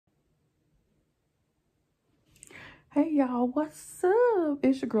Hey y'all, what's up?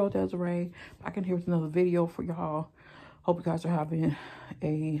 It's your girl Desiree back in here with another video for y'all. Hope you guys are having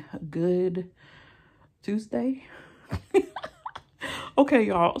a good Tuesday. Okay,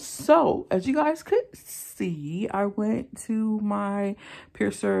 y'all. So as you guys could see, I went to my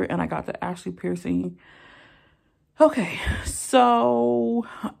piercer and I got the Ashley piercing. Okay, so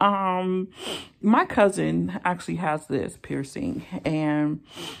my cousin actually has this piercing, and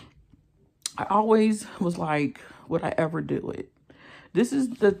I always was like, would I ever do it? This is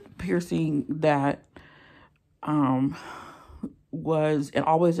the piercing that was and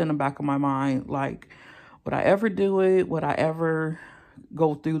always in the back of my mind, like, would I ever do it? Would I ever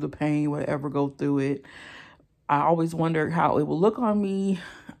go through the pain? Would I ever go through it? I always wondered how it would look on me.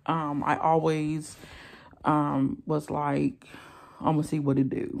 I always was like, I'm gonna see what it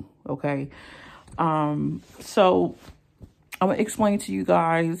do. Okay. So I'm gonna explain to you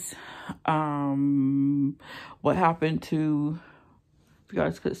guys what happened to, if you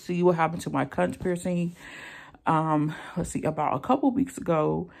guys could see what happened to my conch piercing. Let's see, about a couple weeks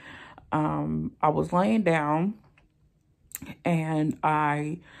ago, I was laying down and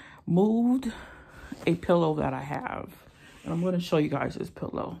I moved a pillow that I have. And I'm going to show you guys this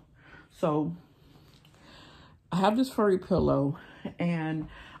pillow. So I have this furry pillow and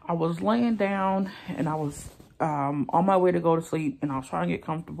I was laying down and I was on my way to go to sleep and I was trying to get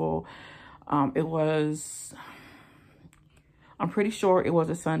comfortable. I'm pretty sure it was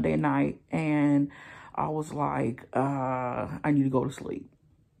a Sunday night and I was like, I need to go to sleep.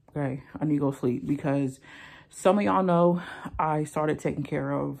 Okay, I need to go to sleep because some of y'all know I started taking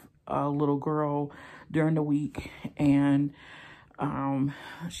care of a little girl during the week, and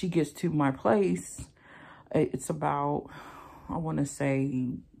she gets to my place. It's about, I want to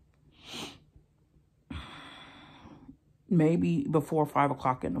say, maybe before 5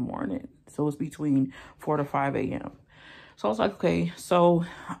 o'clock in the morning. So it's between 4 to 5 a.m. So I was like, okay. So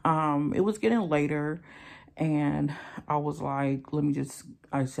it was getting later and I was like,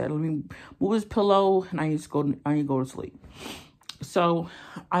 I said, let me move this pillow and I need to go to sleep. So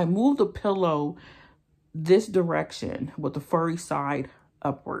I moved the pillow this direction with the furry side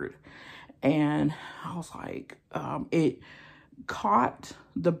upward. And I was like, it caught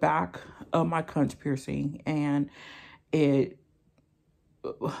the back of my conch piercing and it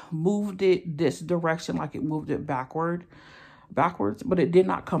moved it this direction, like it moved it backwards, but it did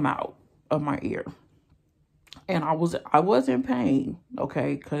not come out of my ear. And I was in pain,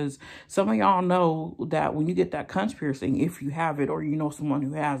 okay? Because some of y'all know that when you get that conch piercing, if you have it or you know someone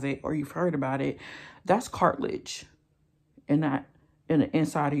who has it or you've heard about it, that's cartilage in the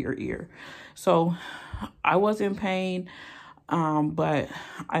inside of your ear. So I was in pain, but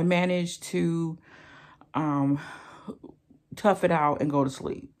I managed to tough it out and go to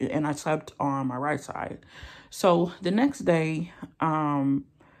sleep. And I slept on my right side. So the next day, when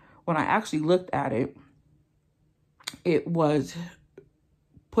I actually looked at it, it was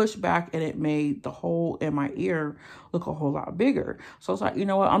pushed back and it made the hole in my ear look a whole lot bigger. So I was like, you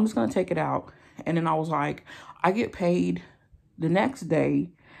know what? I'm just going to take it out. And then I was like, I get paid the next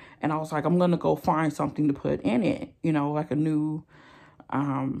day. And I was like, I'm going to go find something to put in it, you know, like a new,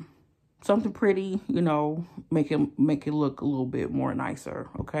 something pretty, you know, make it look a little bit more nicer.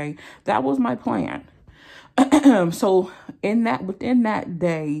 Okay. That was my plan. So within that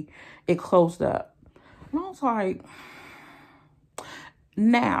day, it closed up. And I was like,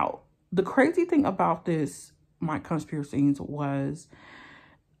 now, the crazy thing about this, my conch piercings, was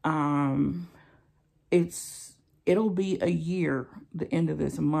it'll be a year, the end of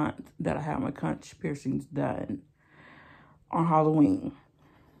this month, that I have my conch piercings done on Halloween.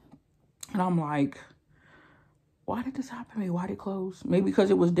 And I'm like, why did this happen to me? Why did it close? Maybe because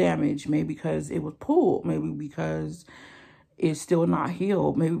it was damaged. Maybe because it was pulled. Maybe because it's still not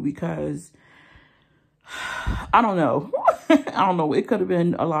healed. Maybe because, I don't know. I don't know. It could have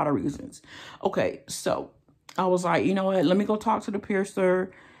been a lot of reasons. Okay, so I was like, you know what? Let me go talk to the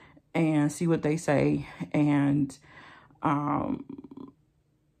piercer and see what they say. And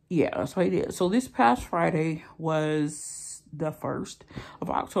yeah, that's what I did. So this past Friday was the 1st of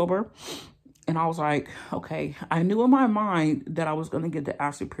October. And I was like, okay, I knew in my mind that I was going to get the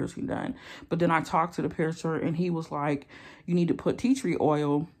Ashley piercing done. But then I talked to the piercer and he was like, you need to put tea tree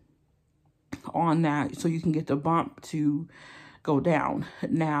oil on that so you can get the bump to go down.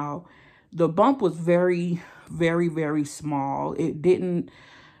 Now, the bump was very, very, very small. It didn't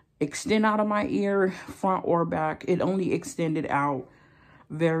extend out of my ear, front or back. It only extended out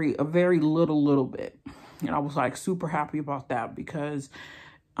a very little bit. And I was like super happy about that because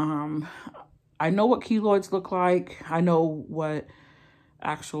I know what keloids look like. I know what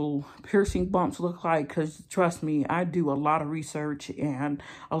actual piercing bumps look like, because trust me, I do a lot of research and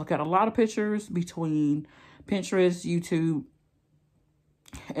I look at a lot of pictures between Pinterest, YouTube,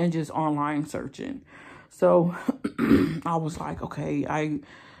 and just online searching. So I was like, okay, I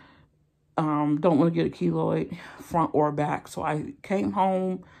don't want to get a keloid front or back. So I came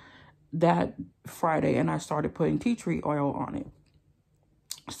home that Friday and I started putting tea tree oil on it.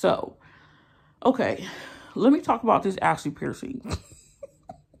 So, okay, let me talk about this Ashley piercing.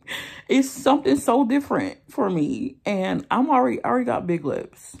 It's something so different for me, and I already got big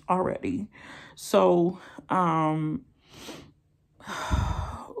lips already. So,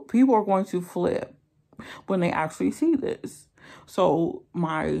 people are going to flip when they actually see this. So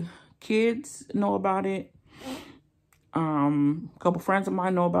my kids know about it. A couple friends of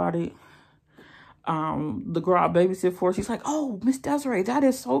mine know about it. The girl I babysit for, she's like, oh, Miss Desiree, that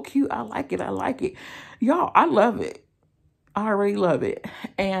is so cute. I like it. I like it. Y'all, I love it. I already love it.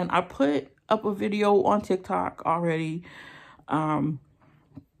 And I put up a video on TikTok already. So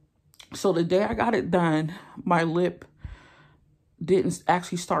the day I got it done, my lip didn't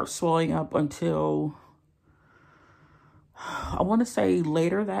actually start swelling up until, I want to say,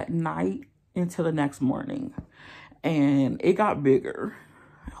 later that night into the next morning. And it got bigger.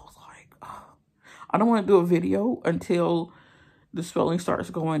 I was like, oh, I don't want to do a video until the swelling starts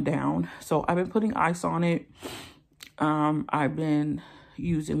going down. So I've been putting ice on it. I've been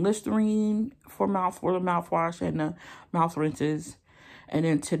using Listerine for the mouthwash and the mouth rinses. And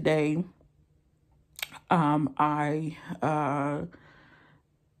then today, I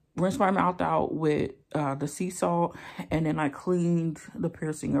rinsed my mouth out with the sea salt, and then I cleaned the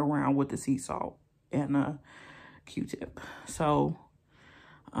piercing around with the sea salt and a Q-tip. So,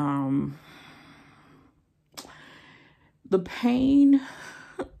 the pain,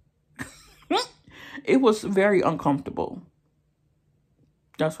 it was very uncomfortable.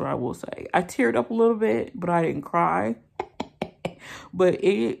 That's what I will say. I teared up a little bit, but I didn't cry. But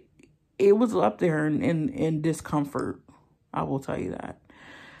it was up there in discomfort. I will tell you that.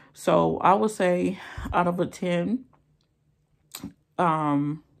 So I would say out of a 10,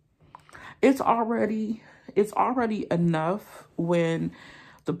 it's already enough when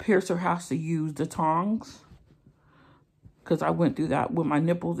the piercer has to use the tongs, because I went through that with my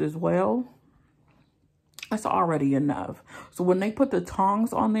nipples as well. That's already enough. So when they put the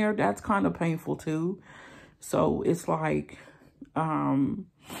tongs on there, that's kind of painful too. So it's like, I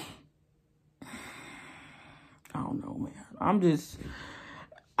don't know, man.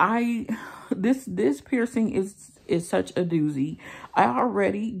 This piercing is such a doozy. I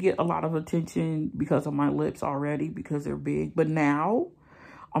already get a lot of attention because of my lips already, because they're big. But now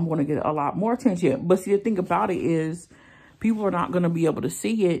I'm going to get a lot more attention. But see, the thing about it is people are not going to be able to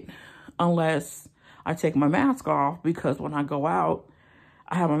see it unless I take my mask off, because when I go out,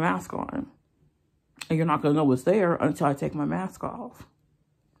 I have a mask on. And you're not going to know what's there until I take my mask off.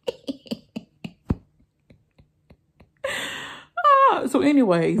 So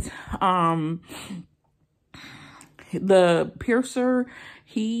anyways, the piercer,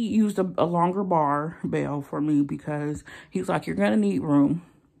 he used a longer barbell for me, because he's like, you're going to need room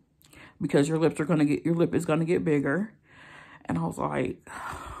because your lip is going to get bigger. And I was like,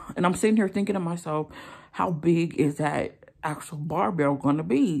 and I'm sitting here thinking to myself, how big is that actual barbell going to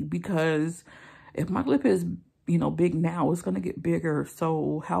be? Because if my lip is, big now, it's going to get bigger.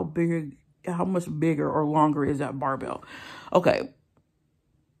 So how much bigger or longer is that barbell? Okay.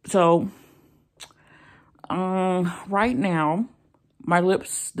 So, right now, my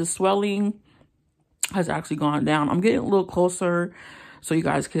lips, the swelling has actually gone down. I'm getting a little closer so you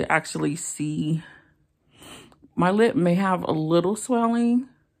guys can actually see. My lip may have a little swelling.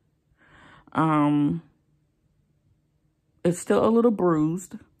 It's still a little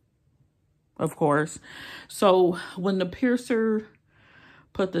bruised, of course. So when the piercer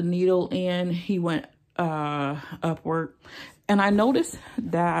put the needle in, he went upward. And I noticed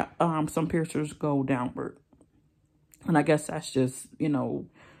that some piercers go downward. And I guess that's just,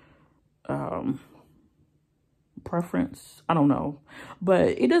 preference. I don't know.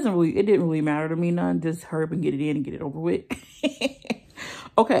 But it didn't really matter to me none. Just hurry up and get it in and get it over with.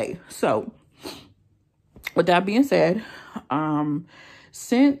 Okay, so with that being said,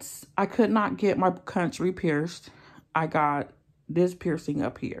 since I could not get my conch re-pierced, I got this piercing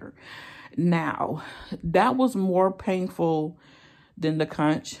up here. Now, that was more painful than the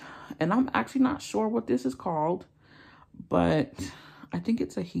conch, and I'm actually not sure what this is called, but I think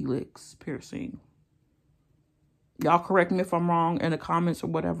it's a helix piercing. Y'all correct me if I'm wrong in the comments or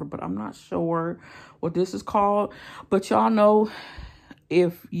whatever, but I'm not sure what this is called. But y'all know,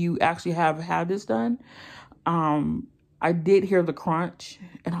 if you actually have had this done, I did hear the crunch,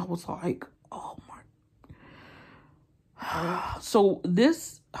 and I was like, oh my. So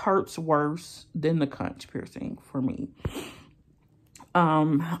this hurts worse than the conch piercing for me.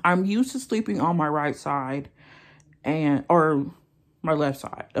 I'm used to sleeping on my right side or my left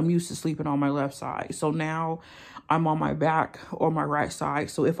side. I'm used to sleeping on my left side. So now I'm on my back or my right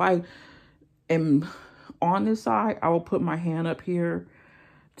side. So if I am on this side, I will put my hand up here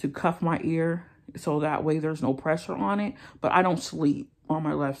to cuff my ear. So that way there's no pressure on it. But I don't sleep on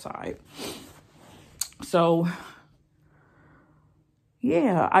my left side. So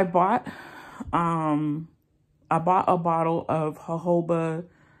yeah, I bought a bottle of jojoba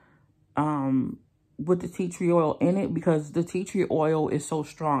with the tea tree oil in it, because the tea tree oil is so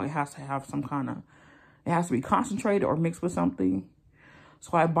strong. It has to have some kind of, it has to be concentrated or mixed with something.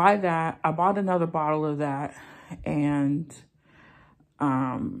 So I buy that. I bought another bottle of that. And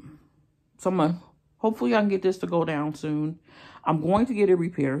so hopefully I can get this to go down soon. I'm going to get it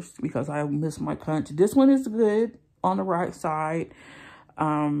repierced because I missed my conch. This one is good on the right side. So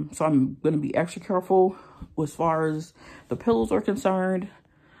I'm going to be extra careful as far as the pillows are concerned.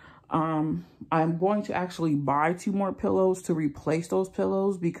 I'm going to actually buy 2 more pillows to replace those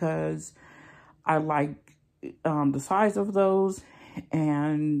pillows because I like the size of those,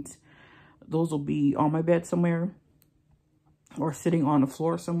 and those will be on my bed somewhere or sitting on the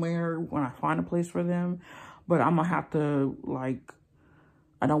floor somewhere when I find a place for them. But I'm going to have to, like,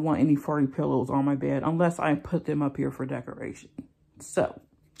 I don't want any furry pillows on my bed unless I put them up here for decoration. So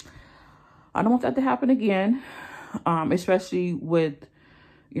I don't want that to happen again, especially with,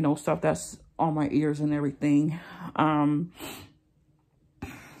 you know, stuff that's on my ears and everything.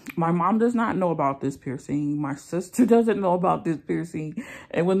 My mom does not know about this piercing. My sister doesn't know about this piercing.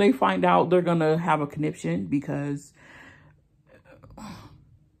 And when they find out, they're going to have a conniption, because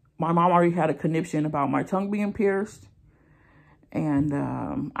my mom already had a conniption about my tongue being pierced. And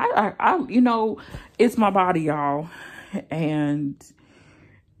I you know, it's my body, y'all. And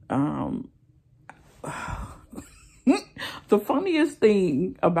the funniest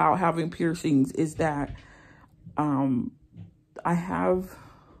thing about having piercings is that I have,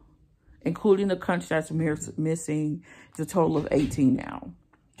 including the conch that's missing, it's a total of 18 now.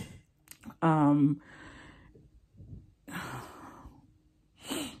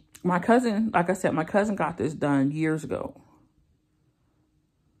 My cousin, like I said, my cousin got this done years ago.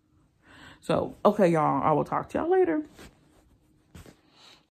 So, okay, y'all, I will talk to y'all later.